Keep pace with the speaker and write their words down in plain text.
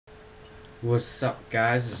What's up,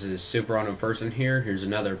 guys? This is Super Unknown Person here. Here's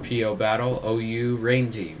another PO battle, OU Rain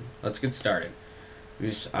Team. Let's get started.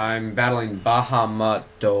 I'm battling Bahamut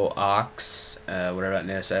Ox, whatever that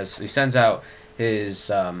name says. He sends out his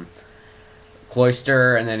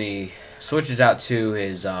Cloister, and then he switches out to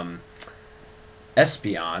his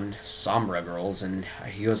Espeon, Sombra Girls, and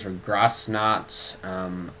he goes for Grassnot.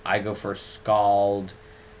 I go for Scald,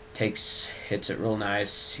 hits it real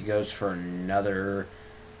nice. He goes for another.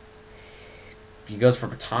 He goes for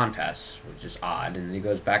Baton Pass, which is odd, and then he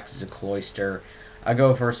goes back to the Cloister. I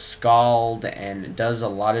go for Scald, and it does a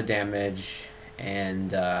lot of damage,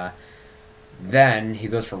 and then he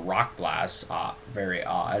goes for Rock Blast. Very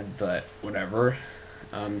odd, but whatever.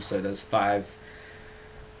 So it does 5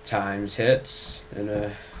 times hits, and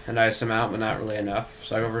a nice amount, but not really enough.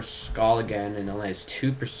 So I go for Scald again, and it only has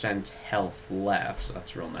 2% health left, so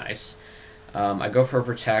that's real nice. I go for a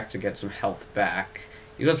Protect to get some health back.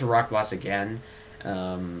 He goes for Rock Blast again.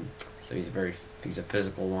 So he's a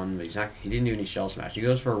physical one, but he didn't do any Shell Smash. He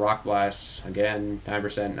goes for a Rock Blast again,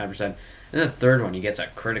 9%, 9%. And then the third one, he gets a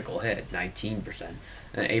critical hit, 19%,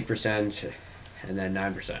 and 8%, and then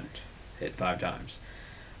 9%, hit 5 times.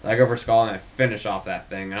 I go for Skull and I finish off that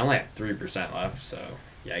thing. I only have 3% left, so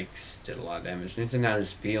yikes, did a lot of damage. Anything out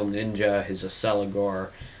his Field Ninja, his Celigore.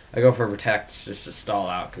 I go for Protect just to stall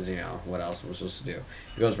out, because, what else am I supposed to do?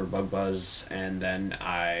 He goes for Bug Buzz, and then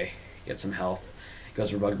I get some health. He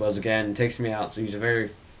goes for Bug Buzz again, takes me out, so he's a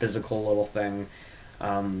very physical little thing.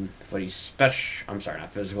 But he's special. I'm sorry,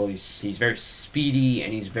 not physical. He's very speedy,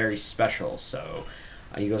 and he's very special, so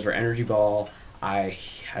he goes for Energy Ball. I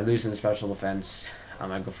lose in the special defense.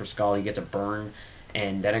 I go for Skull, he gets a burn,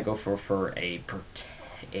 and then I go for a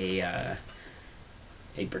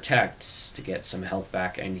Protect to get some health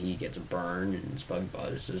back, and he gets a burn, and his Bug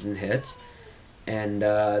Buzz doesn't hit. And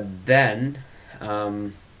then,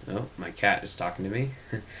 oh, my cat is talking to me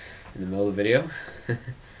in the middle of the video.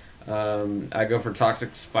 I go for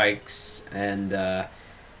Toxic Spikes, and my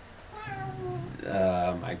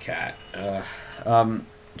cat.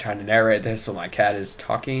 Trying to narrate this so my cat is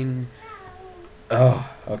talking. Oh,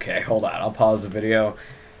 okay, hold on. I'll pause the video,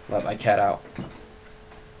 let my cat out.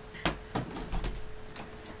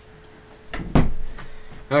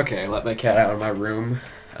 Okay, let my cat out of my room.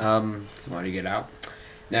 Come on, you get out.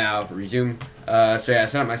 Now, resume. So yeah, I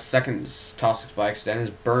sent out my second Toxic Spikes, then his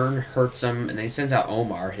burn hurts him, and then he sends out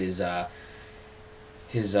Omar, his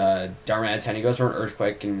Darmanitan. He goes for an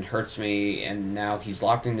Earthquake and hurts me, and now he's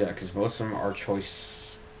locked into, because most of them are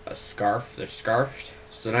choice Scarf. They're scarfed.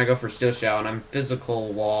 So then I go for Steel Shell, and I'm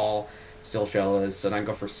physical wall. Steel Shell is, so then I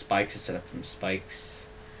go for Spikes to set up some spikes.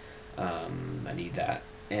 I need that.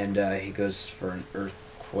 And he goes for an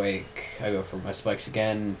Earthquake. I go for my Spikes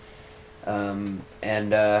again. Then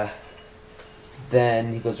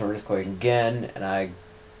he goes for an Earthquake again, and I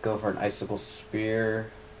go for an Icicle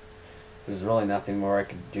Spear. There's really nothing more I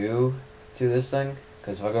could do to this thing,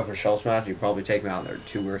 because if I go for Shell Smash, he'd probably take me out. There are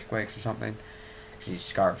 2 Earthquakes or something, because he's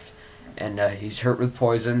scarfed. And he's hurt with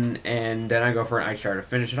poison, and then I go for an Ice Shard to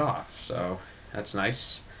finish it off, so that's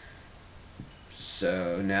nice.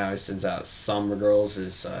 So now he sends out Sombra Girls,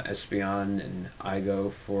 his Espeon, and I go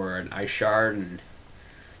for an Ice Shard, and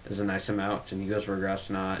does a nice amount, and he goes for a Grass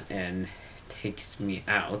Knot, and takes me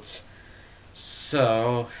out.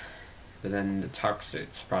 So, but then the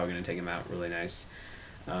Toxic's probably going to take him out really nice.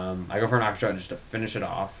 I go for an Aqua Shot just to finish it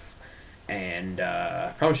off, and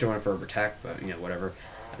probably should have went for a Protect, but, whatever.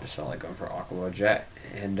 I just felt like going for Aqua Jet.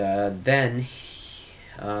 And then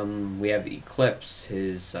we have Eclipse,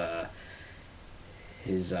 his what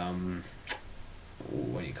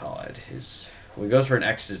do you call it? He goes for an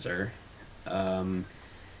Exeter, and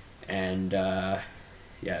yeah,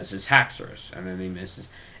 it's his Haxorus, and then he misses.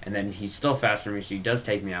 And then he's still faster than me, so he does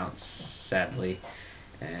take me out, sadly.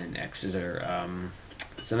 And Exeter,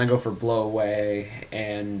 so then I go for Blow Away,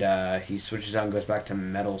 and he switches out and goes back to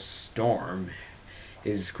Metal Storm.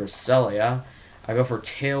 Is Cresselia. I go for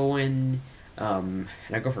Tailwind, and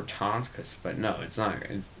I go for Taunt, but no, it's not.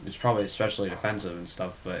 It's probably especially defensive and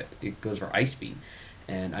stuff, but it goes for Ice Beam.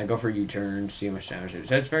 And I go for U-Turn to see how much damage it is.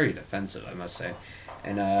 It's very defensive, I must say.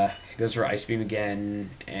 And it goes for Ice Beam again,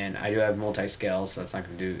 and I do have multi-scale, so that's not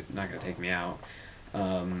gonna take me out.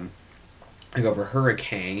 I go for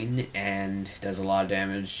Hurricane, and does a lot of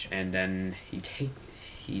damage, and then he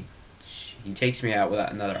takes me out with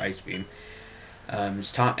another Ice Beam.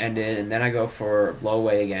 His taunt ended, and then I go for Blow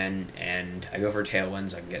Away again, and I go for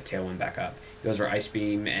Tailwinds. I can get Tailwind back up. He goes for Ice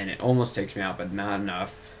Beam, and it almost takes me out, but not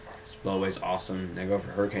enough. His Blow Away is awesome. And I go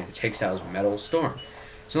for Hurricane. It takes out his Metal Storm.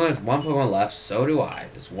 So there's 1 Pokemon left, so do I.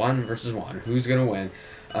 It's 1 versus 1. Who's going to win?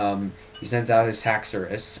 He sends out his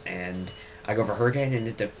Haxorus, and I go for Hurricane, and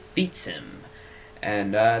it defeats him.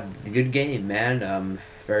 And good game, man.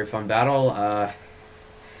 Very fun battle.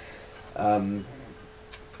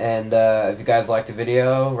 If you guys liked the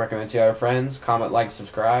video, recommend it to your friends. Comment, like,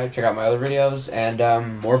 subscribe. Check out my other videos.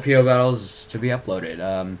 And more PO battles to be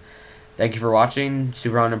uploaded. Thank you for watching.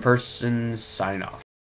 Super On In Person, signing off.